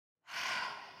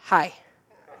Hi.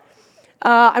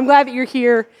 I'm glad that you're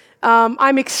here.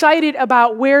 I'm excited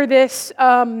about where this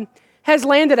has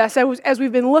landed us as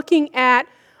we've been looking at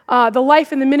the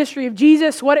life and the ministry of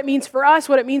Jesus, what it means for us,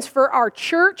 what it means for our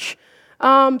church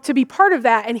to be part of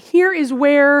that. And here is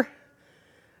where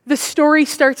the story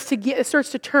starts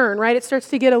to turn, right? It starts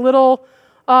to get a little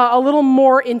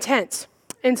more intense.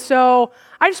 And so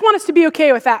I just want us to be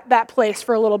okay with that place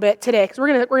for a little bit today, because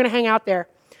we're gonna hang out there.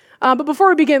 But before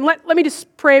we begin, let me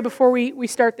just pray before we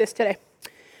start this today.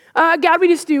 God,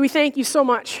 we thank you so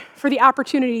much for the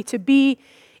opportunity to be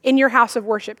in your house of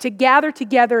worship, to gather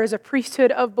together as a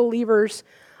priesthood of believers,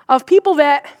 of people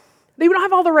that they don't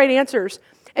have all the right answers.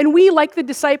 And we, like the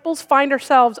disciples, find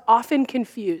ourselves often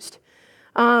confused.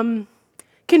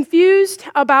 Confused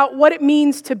about what it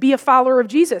means to be a follower of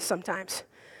Jesus sometimes.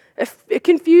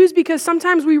 Confused because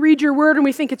sometimes we read your word and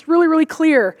we think it's really, really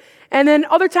clear. And then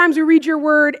other times we read your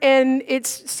word and it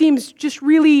seems just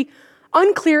really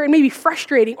unclear and maybe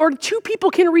frustrating. Or two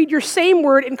people can read your same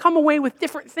word and come away with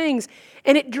different things.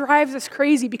 And it drives us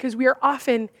crazy because we are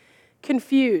often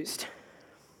confused.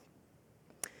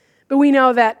 But we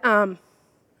know that that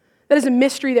is a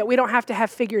mystery that we don't have to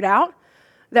have figured out,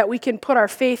 that we can put our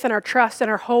faith and our trust and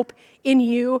our hope in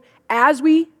you as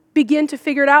we begin to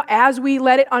figure it out, as we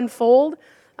let it unfold,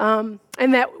 and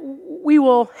that we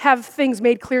will have things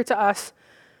made clear to us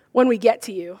when we get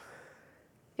to you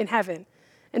in heaven.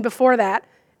 And before that,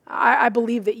 I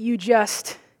believe that you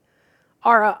just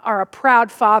are a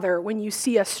proud father when you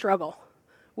see us struggle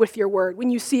with your word, when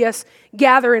you see us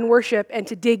gather in worship and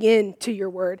to dig into your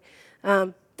word.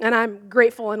 And I'm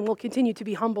grateful and will continue to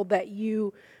be humbled that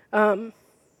you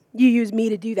use me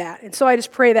to do that. And so I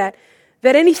just pray that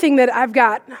anything that I've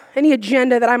got, any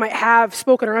agenda that I might have,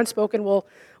 spoken or unspoken, will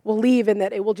leave, and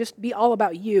that it will just be all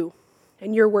about you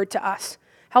and your word to us.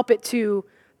 Help it to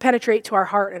penetrate to our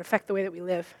heart and affect the way that we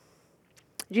live.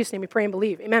 In Jesus' name we pray and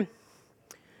believe. Amen.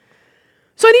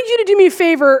 So I need you to do me a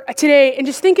favor today and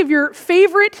just think of your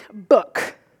favorite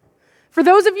book. For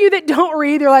those of you that don't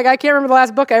read, they're like, I can't remember the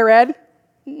last book I read.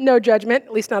 No judgment,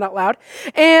 at least not out loud.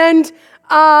 And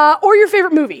or your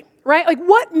favorite movie, right? Like,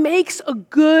 what makes a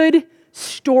good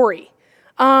story?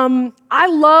 I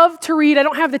love to read. I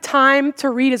don't have the time to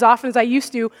read as often as I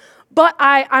used to, but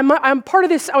I'm part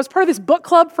of this. I was part of this book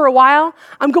club for a while.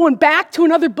 I'm going back to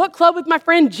another book club with my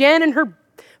friend Jen and her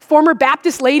former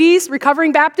Baptist ladies,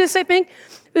 recovering Baptists, I think,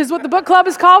 is what the book club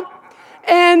is called.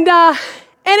 And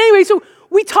anyway, so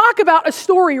we talk about a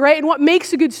story, right? And what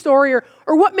makes a good story, or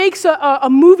what makes a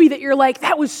movie that you're like,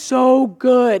 that was so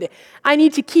good. I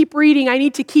need to keep reading. I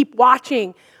need to keep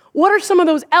watching. What are some of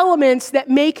those elements that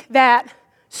make that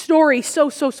story so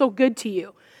good to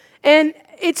you? And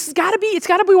it's got to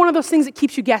be one of those things that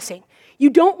keeps you guessing. You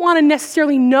don't want to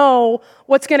necessarily know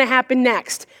what's going to happen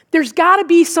next. There's got to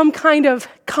be some kind of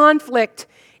conflict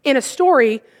in a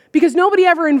story, because nobody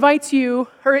ever invites you,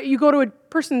 or you go to a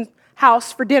person's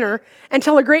house for dinner and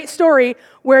tell a great story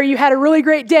where you had a really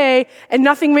great day and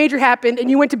nothing major happened and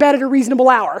you went to bed at a reasonable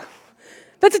hour.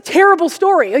 That's a terrible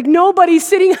story. Like, nobody's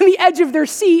sitting on the edge of their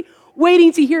seat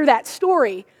waiting to hear that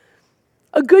story.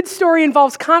 A good story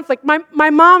involves conflict. My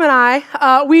mom and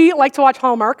I, we like to watch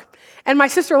Hallmark, and my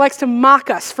sister likes to mock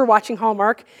us for watching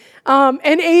Hallmark. And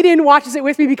Aiden watches it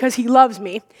with me because he loves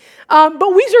me.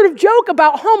 But we sort of joke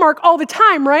about Hallmark all the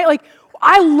time, right? Like,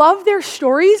 I love their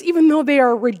stories, even though they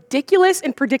are ridiculous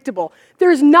and predictable.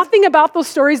 There's nothing about those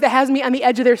stories that has me on the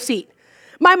edge of their seat.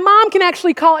 My mom can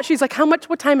actually call it. She's like,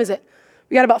 what time is it?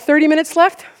 We got about 30 minutes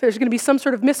left. There's going to be some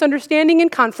sort of misunderstanding and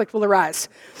conflict will arise.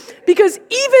 Because even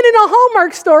in a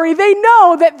Hallmark story, they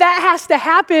know that has to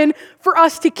happen for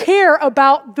us to care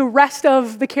about the rest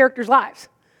of the characters' lives.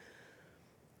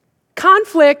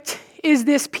 Conflict is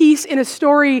this piece in a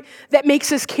story that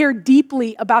makes us care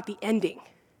deeply about the ending.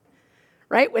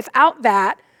 Right? Without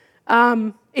that,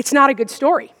 it's not a good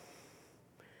story.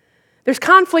 There's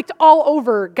conflict all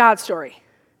over God's story.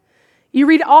 You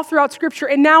read it all throughout Scripture,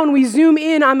 and now when we zoom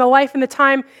in on the life and the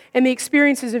time and the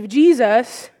experiences of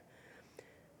Jesus,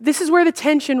 this is where the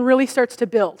tension really starts to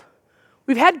build.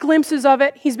 We've had glimpses of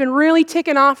it. He's been really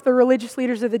ticking off the religious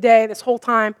leaders of the day this whole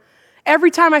time.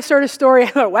 Every time I start a story,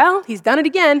 I go, well, he's done it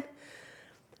again.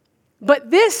 But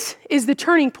this is the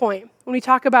turning point when we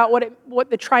talk about what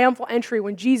the triumphal entry,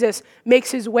 when Jesus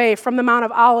makes his way from the Mount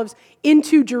of Olives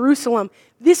into Jerusalem.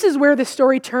 This is where the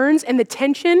story turns, and the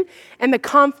tension and the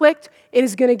conflict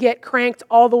is going to get cranked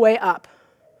all the way up,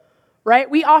 right?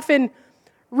 We often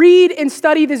read and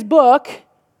study this book.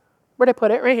 Where'd I put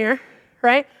it? Right here,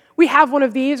 right? We have one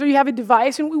of these, or you have a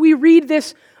device, and we read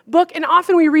this book, and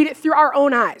often we read it through our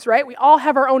own eyes, right? We all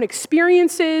have our own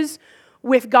experiences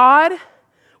with God.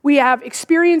 We have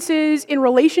experiences in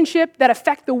relationship that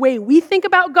affect the way we think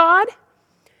about God.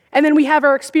 And then we have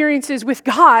our experiences with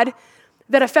God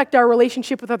that affect our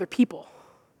relationship with other people.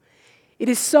 It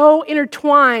is so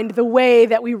intertwined the way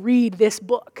that we read this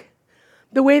book,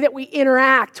 the way that we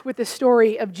interact with the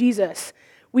story of Jesus.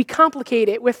 We complicate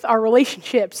it with our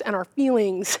relationships and our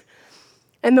feelings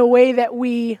and the way that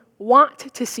we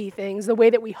want to see things, the way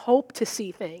that we hope to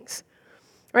see things.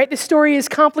 Right? The story is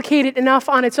complicated enough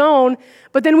on its own,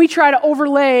 but then we try to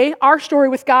overlay our story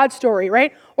with God's story,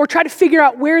 right? Or try to figure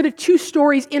out where the two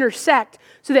stories intersect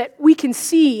so that we can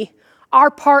see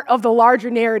our part of the larger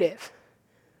narrative.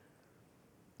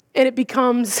 And it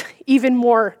becomes even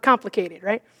more complicated,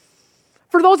 right?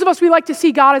 For those of us, we like to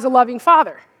see God as a loving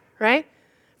father, right?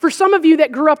 For some of you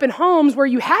that grew up in homes where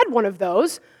you had one of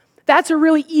those, that's a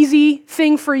really easy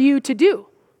thing for you to do.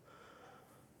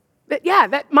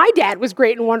 That my dad was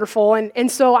great and wonderful,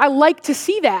 and so I like to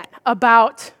see that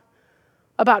about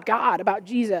God, about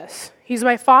Jesus. He's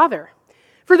my father.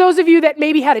 For those of you that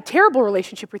maybe had a terrible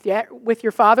relationship with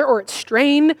your father, or it's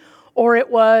strained, or it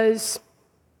was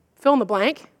fill in the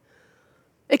blank,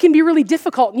 it can be really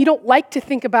difficult, and you don't like to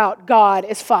think about God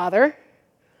as father,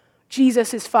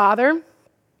 Jesus as father.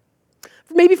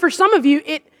 Maybe for some of you,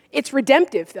 it's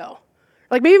redemptive, though.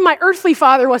 Like maybe my earthly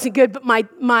father wasn't good, but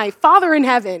my Father in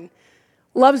heaven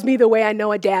loves me the way I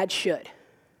know a dad should,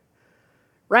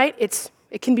 right?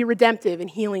 It can be redemptive and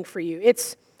healing for you.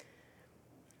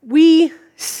 We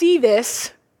see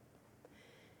this,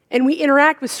 and we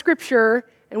interact with Scripture,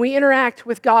 and we interact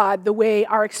with God the way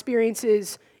our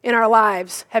experiences in our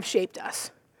lives have shaped us,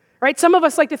 right? Some of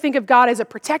us like to think of God as a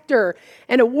protector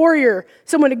and a warrior,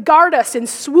 someone to guard us and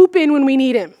swoop in when we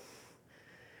need him.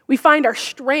 We find our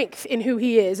strength in who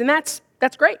he is, and that's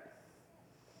great.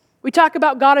 We talk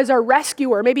about God as our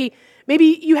rescuer. Maybe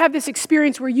you have this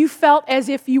experience where you felt as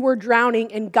if you were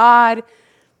drowning and God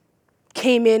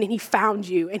came in and he found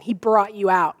you and he brought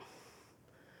you out.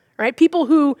 Right? People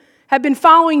who have been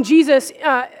following Jesus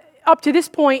up to this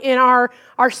point in our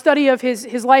study of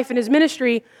his life and his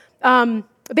ministry,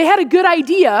 they had a good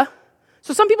idea.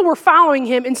 So some people were following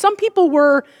him and some people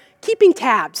were keeping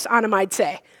tabs on him, I'd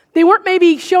say. They weren't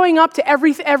maybe showing up to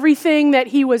everything that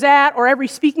he was at, or every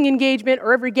speaking engagement,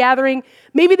 or every gathering.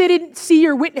 Maybe they didn't see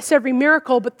or witness every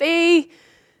miracle, but they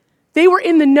were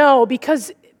in the know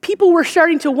because people were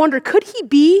starting to wonder, could he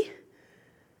be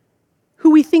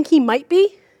who we think he might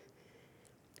be?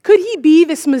 Could he be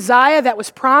this Messiah that was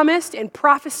promised and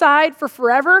prophesied for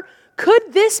forever?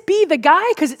 Could this be the guy?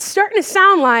 Because it's starting to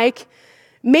sound like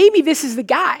maybe this is the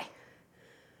guy.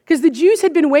 Because the Jews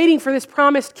had been waiting for this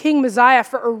promised King Messiah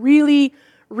for a really,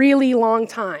 really long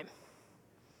time.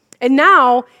 And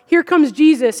now, here comes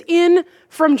Jesus in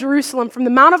from Jerusalem, from the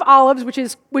Mount of Olives, which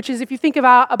is if you think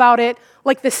about it,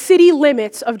 like the city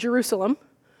limits of Jerusalem,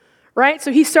 right?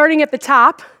 So he's starting at the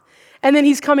top, and then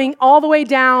he's coming all the way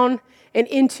down and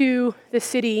into the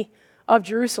city of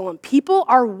Jerusalem. People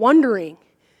are wondering.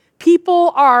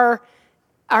 People are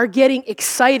getting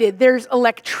excited. There's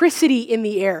electricity in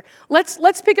the air.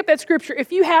 Let's pick up that scripture.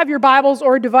 If you have your Bibles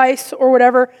or a device or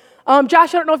whatever,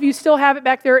 Josh, I don't know if you still have it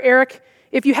back there, Eric.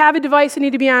 If you have a device and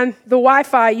need to be on the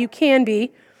Wi-Fi, you can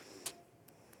be.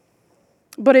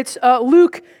 But it's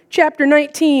Luke chapter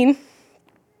 19,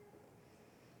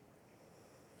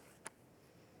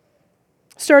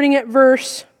 starting at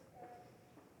verse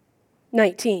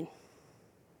 19.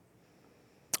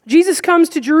 Jesus comes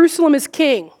to Jerusalem as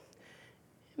king.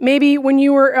 Maybe when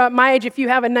you were my age, if you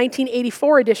have a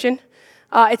 1984 edition,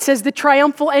 it says the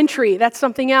triumphal entry. That's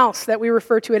something else that we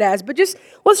refer to it as. But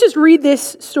let's just read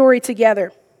this story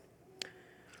together.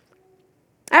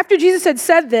 After Jesus had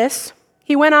said this,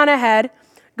 he went on ahead,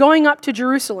 going up to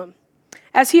Jerusalem.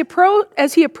 As he approached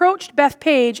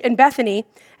Bethpage and Bethany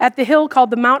at the hill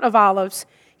called the Mount of Olives,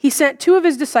 he sent two of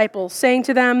his disciples, saying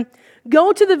to them,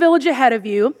 "Go to the village ahead of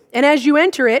you, and as you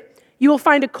enter it, you will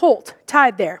find a colt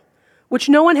tied there, which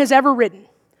no one has ever ridden.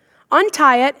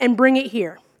 Untie it and bring it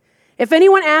here. If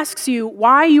anyone asks you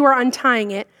why you are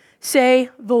untying it, say,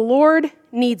 'The Lord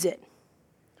needs it.'"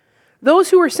 Those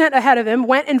who were sent ahead of him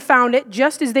went and found it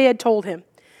just as they had told him.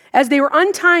 As they were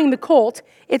untying the colt,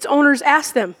 its owners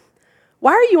asked them,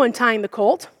 "Why are you untying the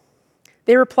colt?"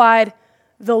 They replied,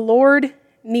 "The Lord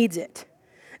needs it."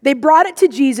 They brought it to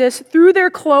Jesus, threw their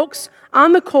cloaks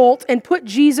on the colt, and put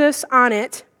Jesus on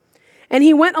it. And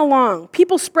he went along.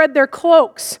 People spread their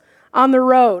cloaks on the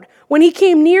road. When he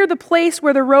came near the place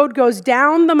where the road goes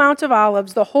down the Mount of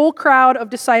Olives, the whole crowd of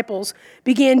disciples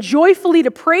began joyfully to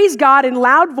praise God in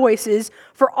loud voices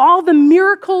for all the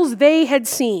miracles they had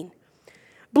seen.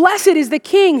 "Blessed is the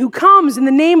King who comes in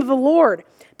the name of the Lord.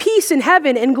 peace in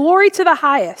heaven and glory to the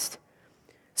highest."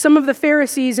 Some of the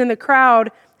Pharisees in the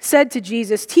crowd said to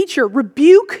Jesus, "Teacher,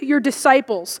 rebuke your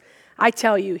disciples." "I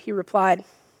tell you," he replied,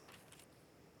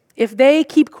 "if they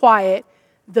keep quiet,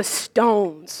 the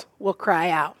stones will cry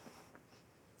out."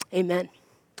 Amen.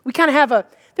 We kind of have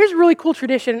there's a really cool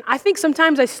tradition. I think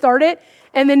sometimes I start it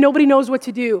and then nobody knows what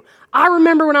to do. I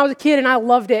remember when I was a kid and I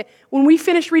loved it. When we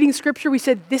finished reading scripture, we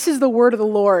said, "This is the word of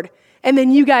the Lord." And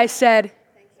then you guys said,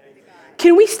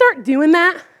 "Can we start doing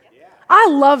that?" Yeah. I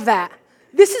love that.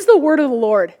 This is the word of the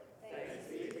Lord.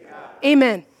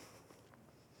 Amen.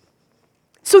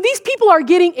 So these people are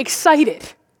getting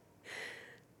excited.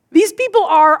 These people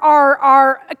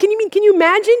are can you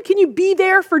imagine? Can you be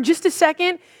there for just a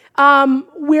second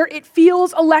where it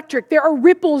feels electric? There are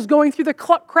ripples going through the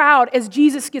crowd as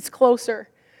Jesus gets closer,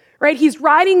 right? He's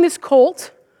riding this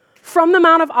colt from the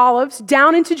Mount of Olives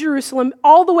down into Jerusalem,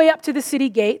 all the way up to the city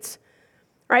gates,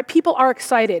 right? People are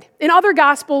excited. In other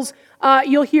Gospels,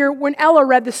 you'll hear, when Ella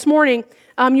read this morning,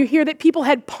 you hear that people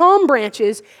had palm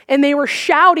branches and they were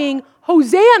shouting,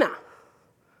 "Hosanna."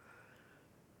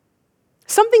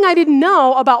 Something I didn't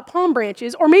know about palm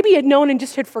branches, or maybe had known and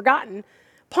just had forgotten,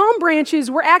 palm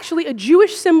branches were actually a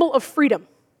Jewish symbol of freedom,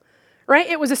 right?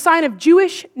 It was a sign of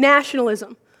Jewish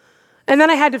nationalism. And then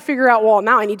I had to figure out, well,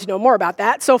 now I need to know more about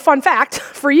that. So fun fact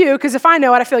for you, because if I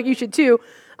know it, I feel like you should too.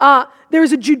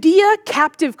 There's a Judea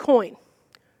captive coin,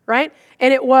 right?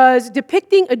 And it was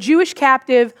depicting a Jewish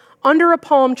captive under a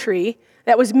palm tree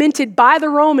that was minted by the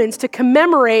Romans to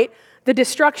commemorate the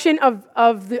destruction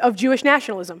of Jewish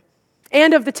nationalism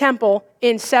and of the temple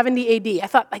in 70 AD. I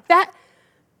thought, like,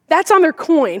 that's on their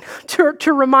coin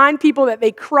to remind people that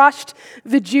they crushed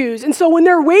the Jews. And so when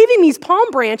they're waving these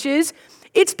palm branches,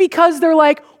 it's because they're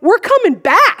like, we're coming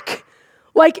back.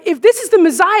 Like, if this is the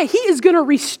Messiah, he is going to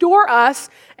restore us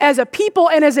as a people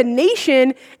and as a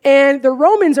nation, and the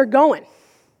Romans are going.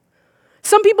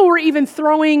 Some people were even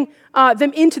throwing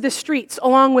them into the streets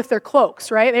along with their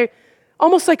cloaks, right? They're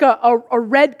almost like a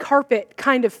red carpet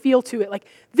kind of feel to it. Like,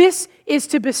 this is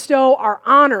to bestow our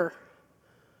honor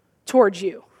towards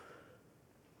you.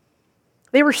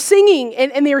 They were singing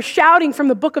and they were shouting from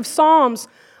the book of Psalms,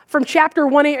 from chapter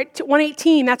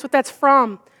 118. That's what that's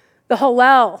from, the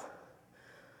Hallel.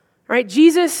 Right?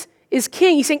 Jesus is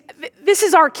king. He's saying, this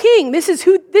is our king. This is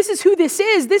who this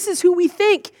is. This is who we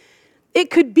think it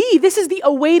could be. This is the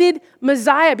awaited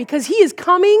Messiah, because he is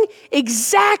coming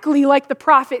exactly like the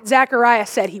prophet Zechariah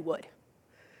said he would.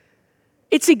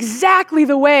 It's exactly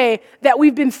the way that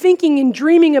we've been thinking and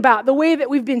dreaming about, the way that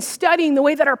we've been studying, the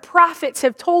way that our prophets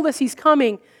have told us he's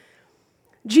coming.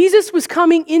 Jesus was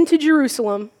coming into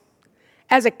Jerusalem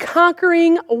as a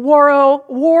conquering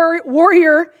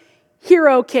warrior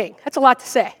hero king. That's a lot to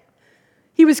say.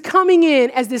 He was coming in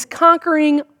as this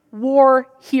conquering war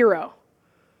hero.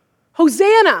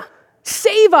 Hosanna,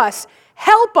 save us,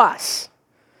 help us,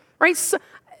 right?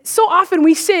 So often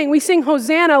we sing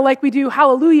Hosanna like we do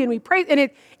Hallelujah, and we pray, and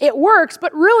it works,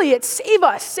 but really it's save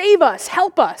us,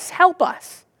 help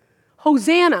us.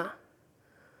 Hosanna.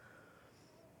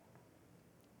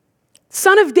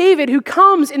 Son of David, who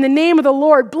comes in the name of the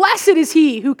Lord. Blessed is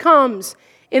he who comes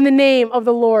in the name of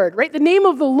the Lord, right? The name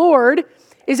of the Lord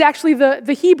is actually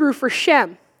the Hebrew for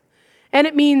Shem, and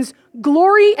it means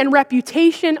glory and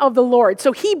reputation of the Lord.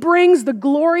 So he brings the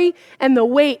glory and the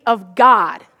weight of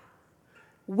God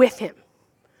with him.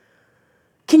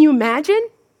 Can you imagine?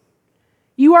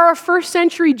 You are a first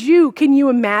century Jew. Can you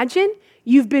imagine?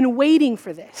 You've been waiting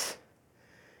for this.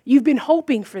 You've been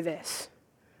hoping for this.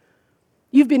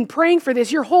 You've been praying for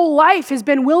this. Your whole life has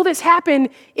been, will this happen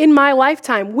in my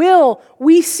lifetime? Will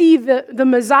we see the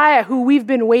Messiah who we've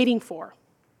been waiting for?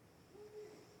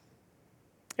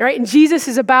 All right, and Jesus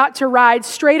is about to ride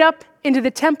straight up into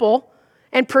the temple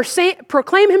and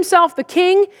proclaim himself the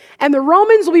king, and the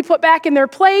Romans will be put back in their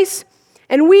place,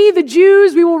 and we, the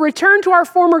Jews, we will return to our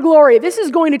former glory. This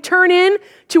is going to turn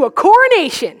into a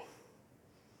coronation.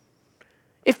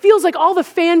 It feels like all the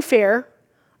fanfare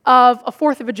of a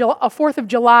 4th of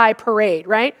July parade,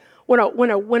 right?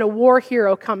 When a war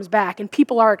hero comes back and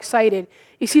people are excited.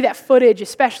 You see that footage,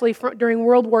 especially during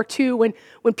World War II, when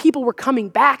people were coming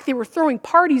back, they were throwing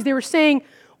parties, they were saying,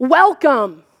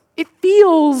 welcome. It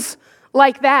feels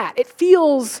like that. It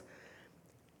feels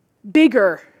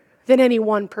bigger than any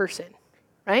one person,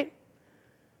 right?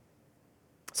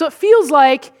 So it feels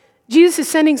like Jesus is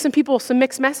sending some people some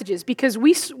mixed messages, because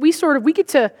we fast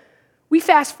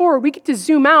forward, we get to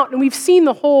zoom out, and we've seen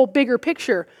the whole bigger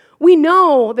picture. We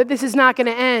know that this is not going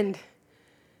to end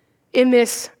in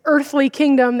this earthly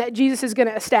kingdom that Jesus is going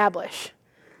to establish.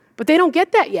 But they don't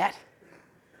get that yet.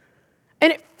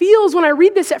 And it feels, when I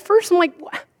read this at first, I'm like,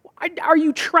 Are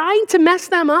you trying to mess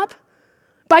them up?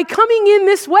 By coming in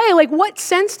this way, like what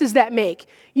sense does that make?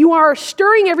 You are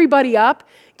stirring everybody up,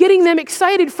 getting them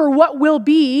excited for what will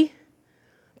be.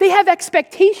 They have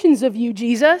expectations of you,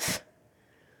 Jesus.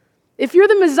 If you're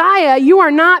the Messiah,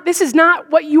 this is not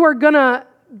what you are going to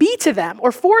be to them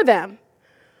or for them.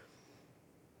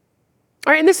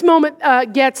 All right, and this moment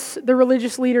gets the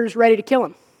religious leaders ready to kill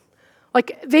him.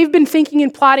 Like, they've been thinking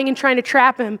and plotting and trying to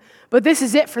trap him, but this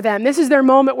is it for them. This is their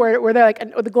moment where they're like,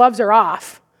 the gloves are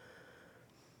off.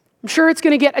 I'm sure it's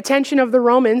going to get attention of the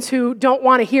Romans who don't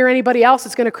want to hear anybody else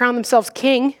that's going to crown themselves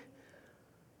king.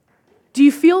 Do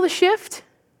you feel the shift?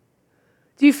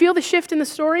 Do you feel the shift in the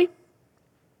story?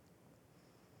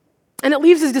 And it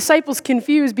leaves his disciples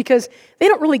confused because they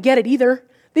don't really get it either.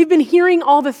 They've been hearing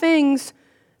all the things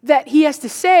that he has to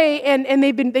say, and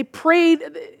they've been praying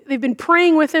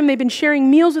with him, they've been sharing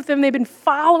meals with him, they've been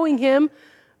following him,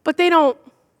 but they don't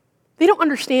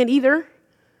understand either.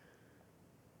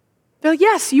 They're like,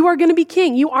 yes, you are going to be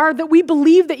king. We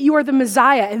believe that you are the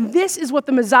Messiah, and this is what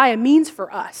the Messiah means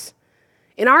for us.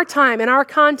 In our time, in our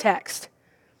context,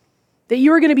 that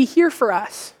you are going to be here for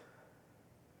us.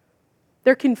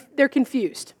 They're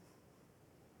confused.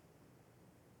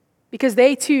 Because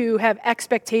they too have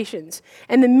expectations.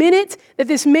 And the minute that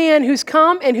this man who's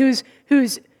come and who's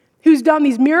done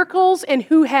these miracles and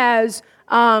who has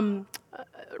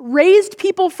raised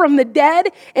people from the dead,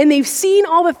 and they've seen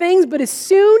all the things, but as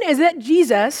soon as that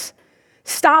Jesus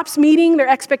stops meeting their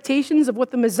expectations of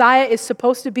what the Messiah is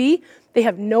supposed to be, they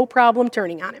have no problem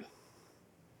turning on him.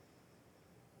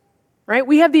 Right?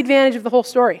 We have the advantage of the whole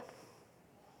story.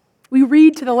 We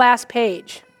read to the last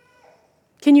page.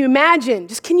 Can you imagine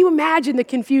the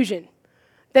confusion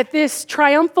that this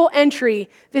triumphal entry,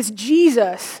 this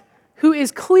Jesus, who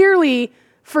is clearly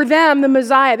for them the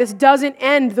Messiah, this doesn't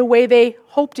end the way they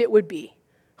hoped it would be.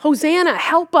 Hosanna,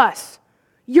 help us.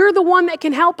 You're the one that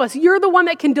can help us. You're the one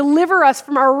that can deliver us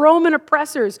from our Roman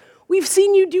oppressors. We've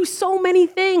seen you do so many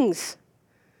things.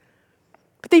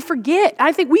 But they forget.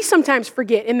 I think we sometimes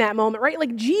forget in that moment, right?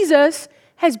 Like Jesus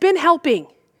has been helping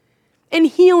and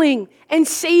healing and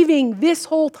saving this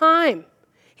whole time.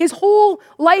 His whole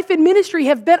life and ministry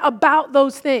have been about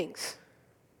those things.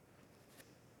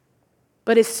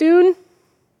 But as soon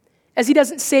as he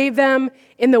doesn't save them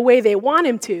in the way they want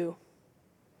him to,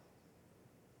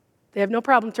 they have no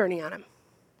problem turning on him.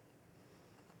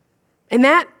 And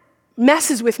that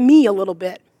messes with me a little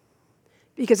bit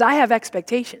because I have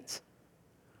expectations.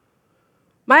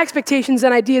 My expectations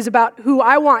and ideas about who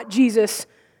I want Jesus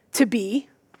to be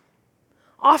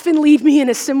often lead me in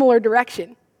a similar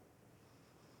direction.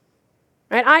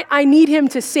 Right? I need him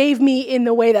to save me in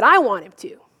the way that I want him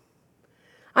to.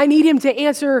 I need him to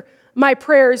answer my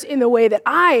prayers in the way that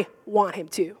I want him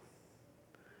to.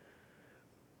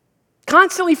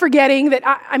 Constantly forgetting that,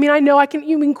 I know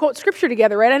you can quote scripture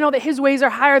together, right? I know that his ways are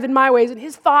higher than my ways and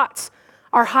his thoughts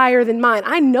are higher than mine.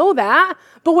 I know that,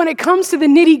 but when it comes to the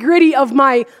nitty-gritty of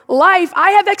my life,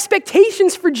 I have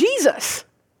expectations for Jesus.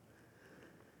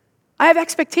 I have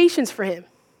expectations for him.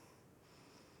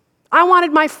 I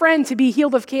wanted my friend to be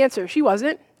healed of cancer. She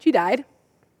wasn't. She died. It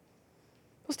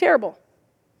was terrible.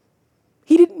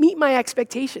 He didn't meet my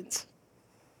expectations.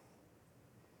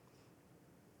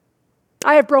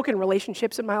 I have broken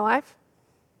relationships in my life.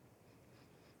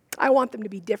 I want them to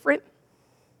be different.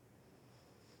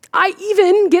 I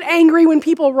even get angry when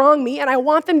people wrong me, and I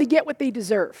want them to get what they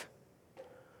deserve.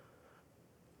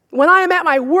 When I am at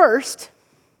my worst,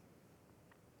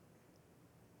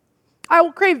 I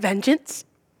will crave vengeance.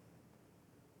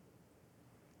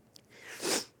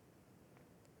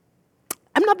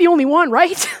 I'm not the only one,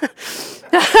 right?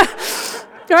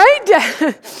 Right?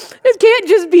 It can't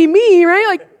just be me, right?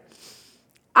 Like,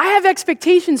 I have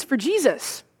expectations for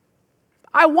Jesus.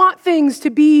 I want things to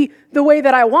be the way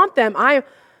that I want them.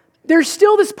 There's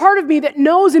still this part of me that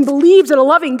knows and believes in a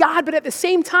loving God, but at the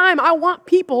same time, I want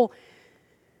people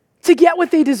to get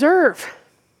what they deserve.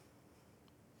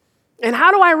 And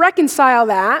how do I reconcile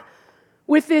that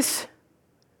with this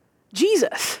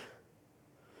Jesus?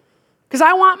 Because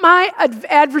I want my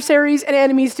adversaries and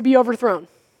enemies to be overthrown.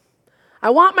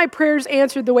 I want my prayers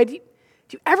answered the way. Do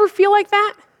you ever feel like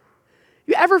that?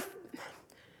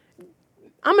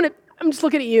 I'm just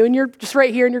looking at you, and you're just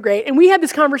right here, and you're great. And we had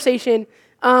this conversation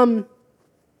in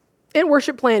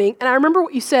worship planning, and I remember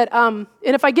what you said. And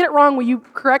if I get it wrong, will you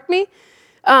correct me?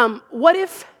 What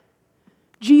if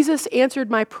Jesus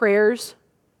answered my prayers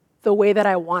the way that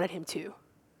I wanted him to?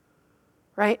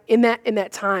 Right? In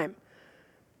that time.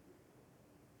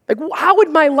 Like, how would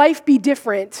my life be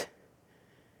different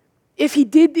if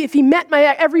he met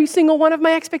every single one of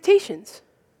my expectations?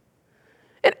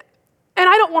 And And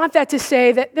I don't want that to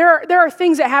say that there are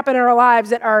things that happen in our lives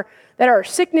that are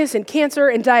sickness and cancer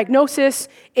and diagnosis,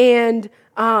 and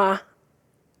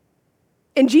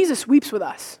Jesus weeps with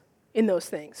us in those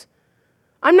things.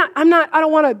 I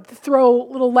don't want to throw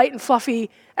little light and fluffy,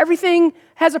 everything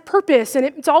has a purpose and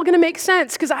it's all going to make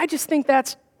sense, because I just think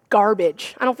that's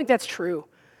garbage. I don't think that's true.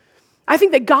 I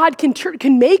think that God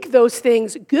can make those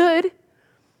things good,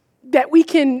 that we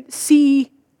can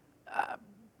see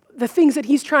the things that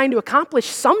he's trying to accomplish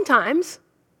sometimes,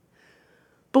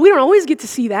 but we don't always get to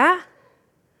see that.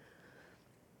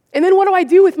 And then what do I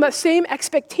do with my same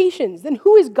expectations? Then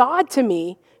who is God to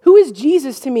me? Who is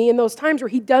Jesus to me in those times where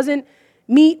he doesn't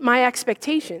meet my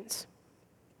expectations?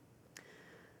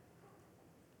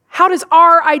 How does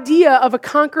our idea of a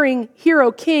conquering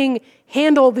hero king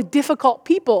handle the difficult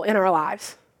people in our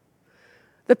lives?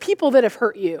 The people that have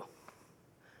hurt you.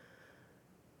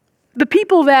 The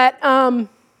people that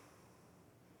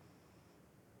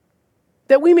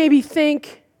we maybe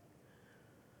think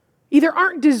either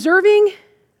aren't deserving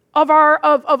of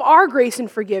our grace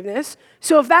and forgiveness.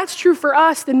 So if that's true for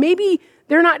us, then maybe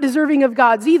they're not deserving of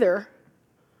God's either.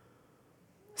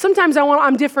 Sometimes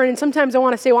I'm different, and sometimes I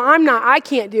want to say, well, I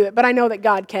can't do it, but I know that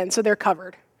God can, so they're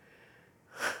covered.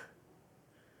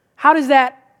 How does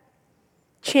that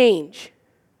change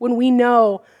when we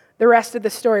know the rest of the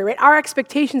story, right? Our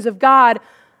expectations of God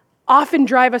often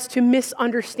drive us to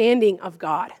misunderstanding of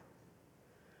God.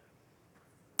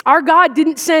 Our God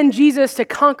didn't send Jesus to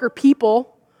conquer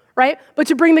people, right? But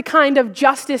to bring the kind of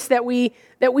justice that we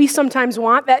sometimes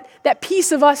want, that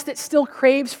piece of us that still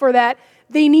craves for that.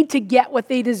 They need to get what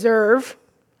they deserve.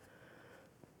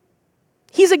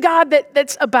 He's a God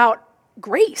that's about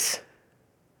grace.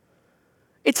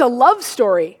 It's a love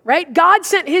story, right? God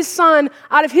sent his son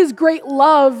out of his great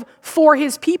love for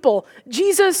his people.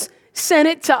 Jesus sent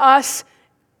it to us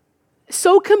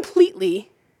so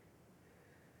completely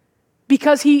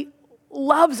because he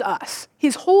loves us.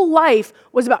 His whole life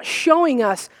was about showing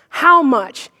us how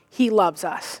much he loves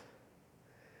us.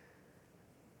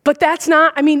 But that's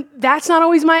not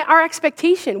always our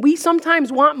expectation. We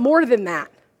sometimes want more than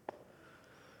that.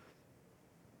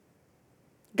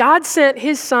 God sent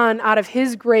his son out of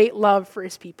his great love for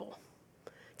his people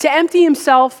to empty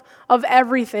himself of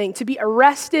everything, to be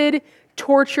arrested,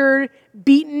 tortured,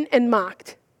 beaten, and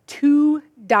mocked, to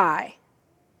die,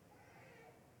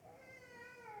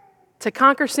 to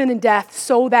conquer sin and death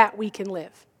so that we can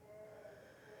live.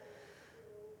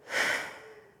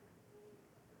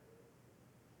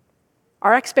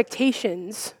 Our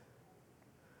expectations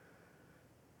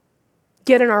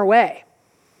get in our way.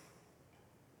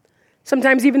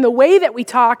 Sometimes even the way that we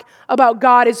talk about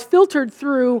God is filtered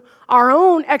through our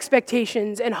own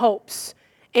expectations and hopes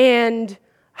and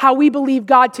how we believe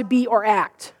God to be or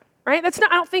act, right? I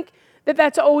don't think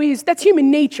that's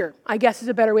human nature, I guess is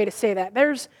a better way to say that.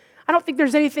 I don't think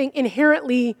there's anything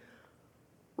inherently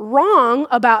wrong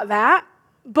about that,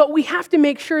 but we have to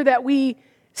make sure that we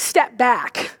step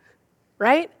back,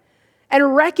 right?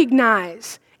 And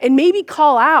recognize and maybe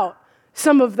call out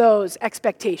some of those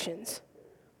expectations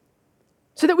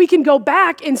so that we can go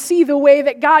back and see the way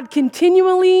that God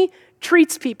continually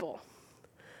treats people,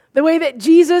 the way that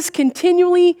Jesus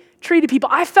continually treated people.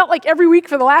 I felt like every week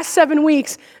for the last 7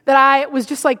 weeks that I was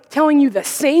just like telling you the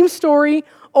same story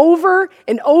over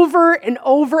and over and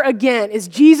over again, is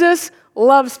Jesus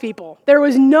loves people. There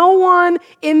was no one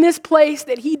in this place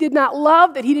that he did not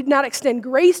love, that he did not extend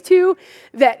grace to,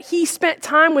 that he spent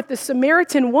time with the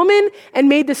Samaritan woman and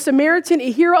made the Samaritan a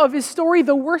hero of his story,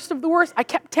 the worst of the worst. I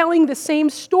kept telling the same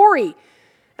story. And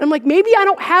I'm like, maybe I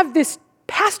don't have this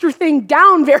pastor thing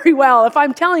down very well if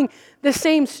I'm telling the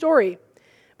same story.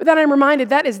 But then I'm reminded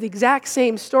that is the exact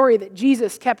same story that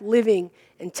Jesus kept living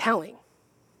and telling.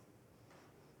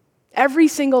 Every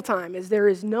single time, as there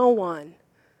is no one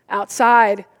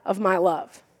outside of my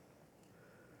love.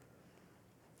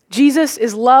 Jesus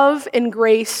is love and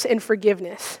grace and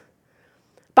forgiveness.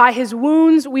 By his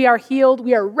wounds, we are healed,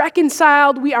 we are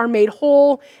reconciled, we are made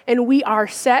whole, and we are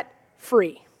set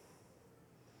free.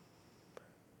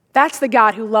 That's the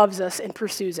God who loves us and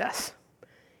pursues us.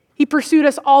 He pursued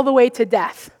us all the way to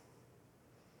death.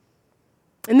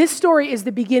 And this story is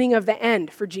the beginning of the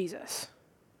end for Jesus.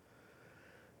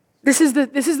 This is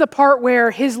the part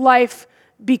where his life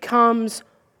becomes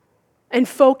and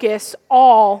focus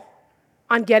all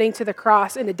on getting to the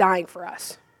cross and to dying for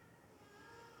us.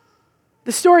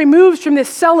 The story moves from this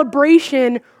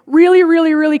celebration really,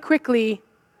 really, really quickly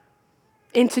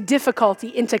into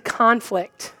difficulty, into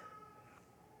conflict.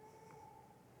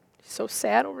 So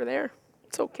sad over there.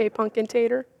 It's okay, Pumpkin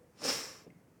Tater.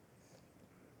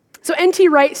 So N.T.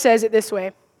 Wright says it this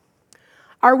way: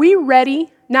 Are we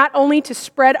ready not only to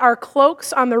spread our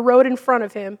cloaks on the road in front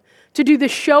of him, to do the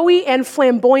showy and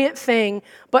flamboyant thing,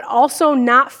 but also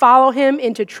not follow him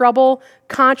into trouble,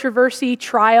 controversy,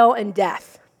 trial, and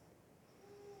death?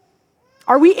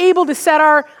 Are we able to set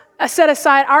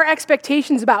aside our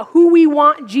expectations about who we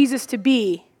want Jesus to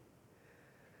be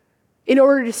in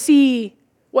order to see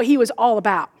what he was all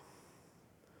about?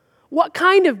 What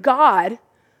kind of God,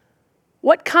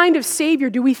 what kind of Savior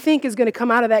do we think is going to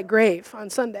come out of that grave on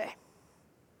Sunday?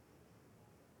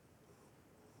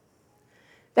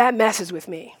 That messes with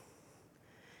me.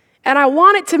 And I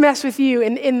want it to mess with you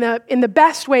in the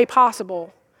best way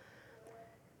possible.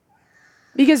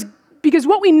 Because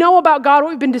what we know about God, what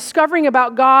we've been discovering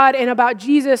about God and about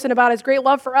Jesus and about his great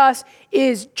love for us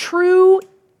is true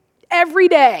every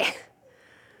day.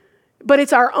 But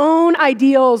it's our own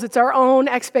ideals, it's our own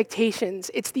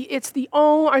expectations. It's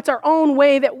our own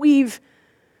way that we've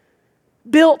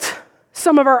built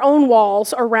some of our own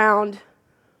walls around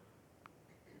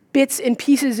bits and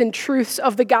pieces and truths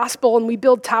of the gospel, and we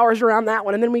build towers around that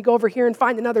one. And then we go over here and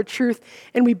find another truth,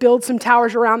 and we build some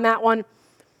towers around that one.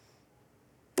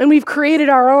 And we've created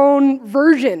our own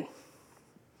version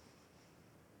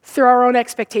through our own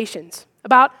expectations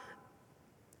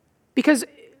because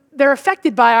they're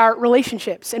affected by our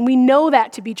relationships, and we know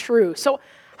that to be true. So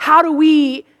how do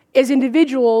we, as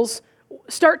individuals,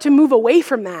 start to move away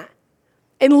from that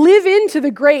and live into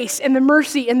the grace and the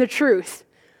mercy and the truth?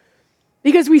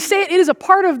 Because we say it is a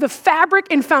part of the fabric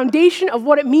and foundation of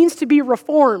what it means to be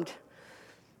reformed.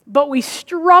 But we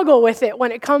struggle with it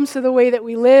when it comes to the way that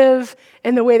we live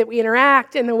and the way that we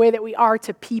interact and the way that we are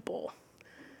to people.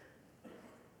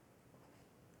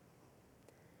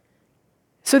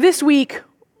 So this week,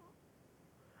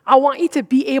 I want you to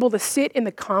be able to sit in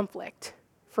the conflict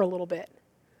for a little bit.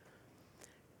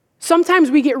 Sometimes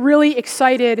we get really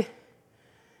excited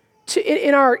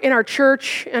in our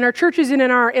church, and our churches and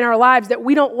in our lives, that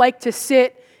we don't like to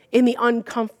sit in the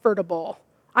uncomfortable.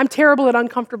 I'm terrible at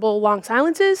uncomfortable long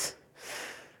silences.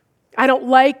 I don't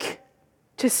like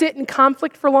to sit in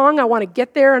conflict for long. I want to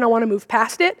get there and I want to move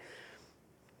past it.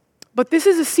 But this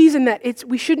is a season that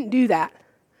we shouldn't do that.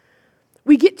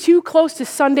 We get too close to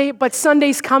Sunday, but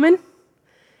Sunday's coming.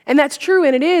 And that's true,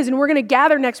 and it is, and we're going to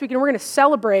gather next week and we're going to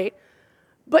celebrate.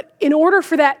 But in order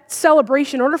for that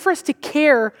celebration, in order for us to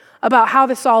care about how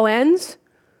this all ends,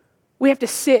 we have to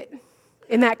sit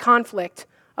in that conflict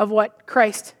of what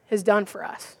Christ has done for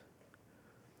us.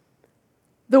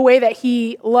 The way that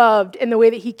he loved and the way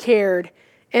that he cared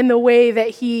and the way that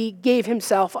he gave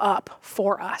himself up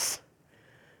for us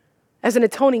as an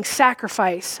atoning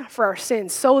sacrifice for our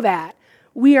sins, so that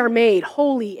we are made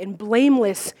holy and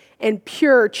blameless and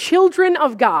pure children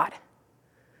of God.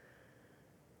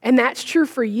 And that's true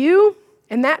for you,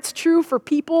 and that's true for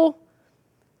people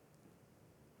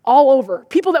all over.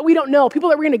 People that we don't know, people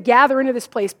that we're going to gather into this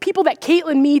place, people that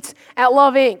Caitlin meets at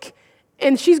Love Inc.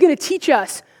 And she's going to teach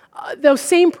us those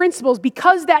same principles.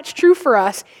 Because that's true for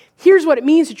us, here's what it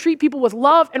means to treat people with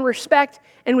love and respect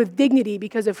and with dignity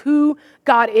because of who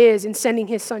God is in sending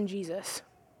his son Jesus.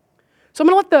 So I'm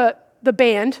going to let the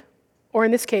band, or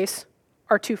in this case,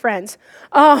 our two friends,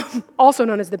 also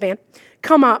known as the band,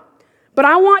 come up. But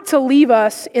I want to leave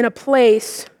us in a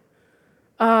place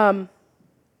of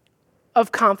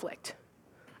conflict.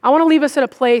 I want to leave us in a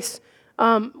place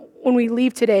when we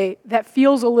leave today that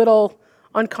feels a little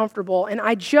uncomfortable. And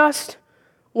I just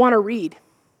want to read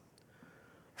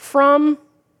from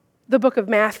the book of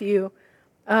Matthew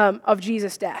of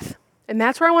Jesus' death. And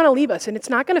that's where I want to leave us. And it's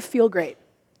not going to feel great.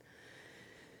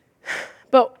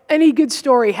 But any good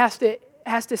story has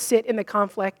to sit in the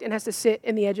conflict and has to sit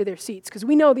in the edge of their seats, because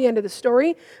we know the end of the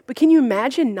story. But can you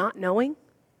imagine not knowing,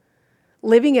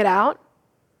 living it out,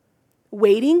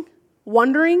 waiting,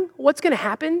 wondering what's going to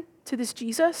happen to this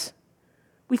Jesus?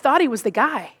 We thought he was the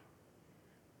guy.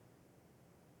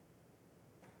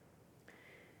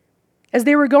 As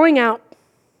they were going out,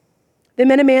 they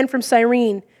met a man from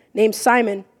Cyrene named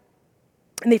Simon,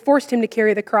 and they forced him to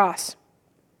carry the cross.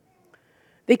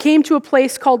 They came to a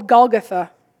place called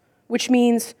Golgotha, which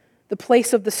means the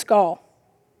place of the skull.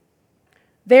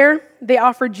 There, they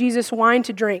offered Jesus wine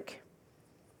to drink,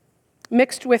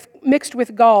 mixed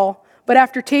with gall, but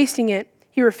after tasting it,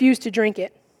 he refused to drink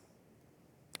it.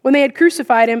 When they had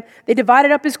crucified him, they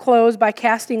divided up his clothes by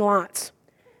casting lots,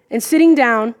 and sitting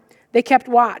down, they kept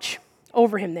watch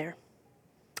over him there.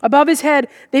 Above his head,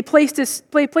 they placed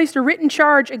a written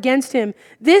charge against him.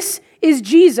 This is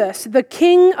Jesus, the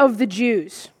King of the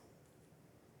Jews.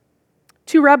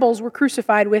 2 rebels were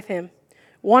crucified with him,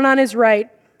 one on his right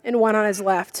and one on his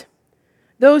left.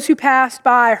 Those who passed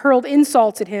by hurled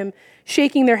insults at him,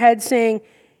 shaking their heads, saying,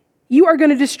 You are going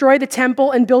to destroy the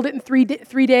temple and build it in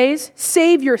 3 days?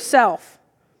 Save yourself.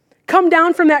 Come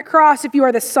down from that cross if you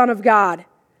are the Son of God.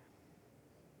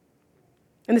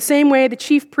 In the same way, the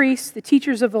chief priests, the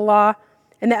teachers of the law,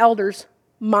 and the elders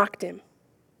mocked him.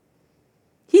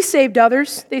 He saved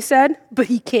others, they said, but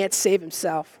he can't save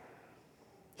himself.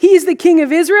 He's the King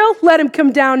of Israel. Let him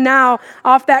come down now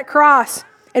off that cross,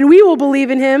 and we will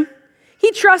believe in him.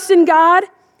 He trusts in God.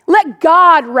 Let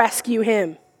God rescue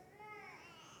him.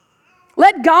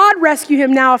 Let God rescue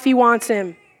him now if he wants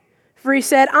him. For he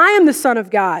said, I am the Son of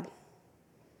God.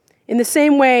 In the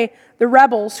same way, the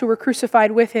rebels who were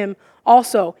crucified with him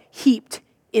also heaped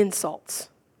insults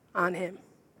on him.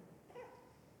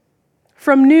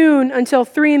 From noon until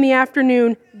 3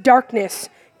 p.m, darkness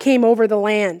came over the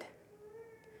land.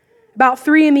 About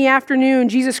 3 p.m,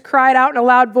 Jesus cried out in a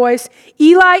loud voice,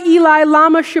 Eli, Eli,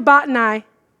 lama sabachthani,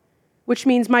 which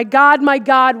means, my God,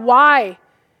 why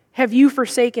have you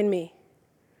forsaken me?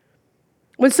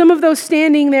 When some of those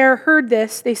standing there heard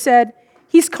this, they said,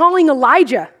 he's calling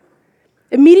Elijah.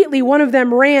 Immediately, one of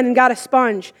them ran and got a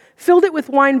sponge, filled it with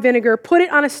wine vinegar, put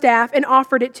it on a staff, and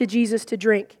offered it to Jesus to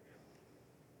drink.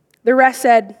 The rest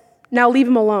said, now leave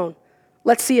him alone.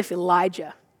 Let's see if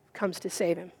Elijah comes to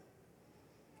save him.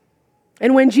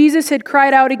 And when Jesus had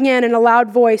cried out again in a loud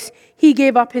voice, he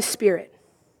gave up his spirit.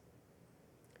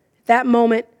 At that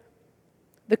moment,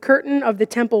 the curtain of the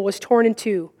temple was torn in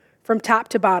two from top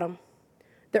to bottom.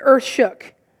 The earth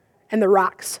shook and the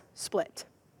rocks split.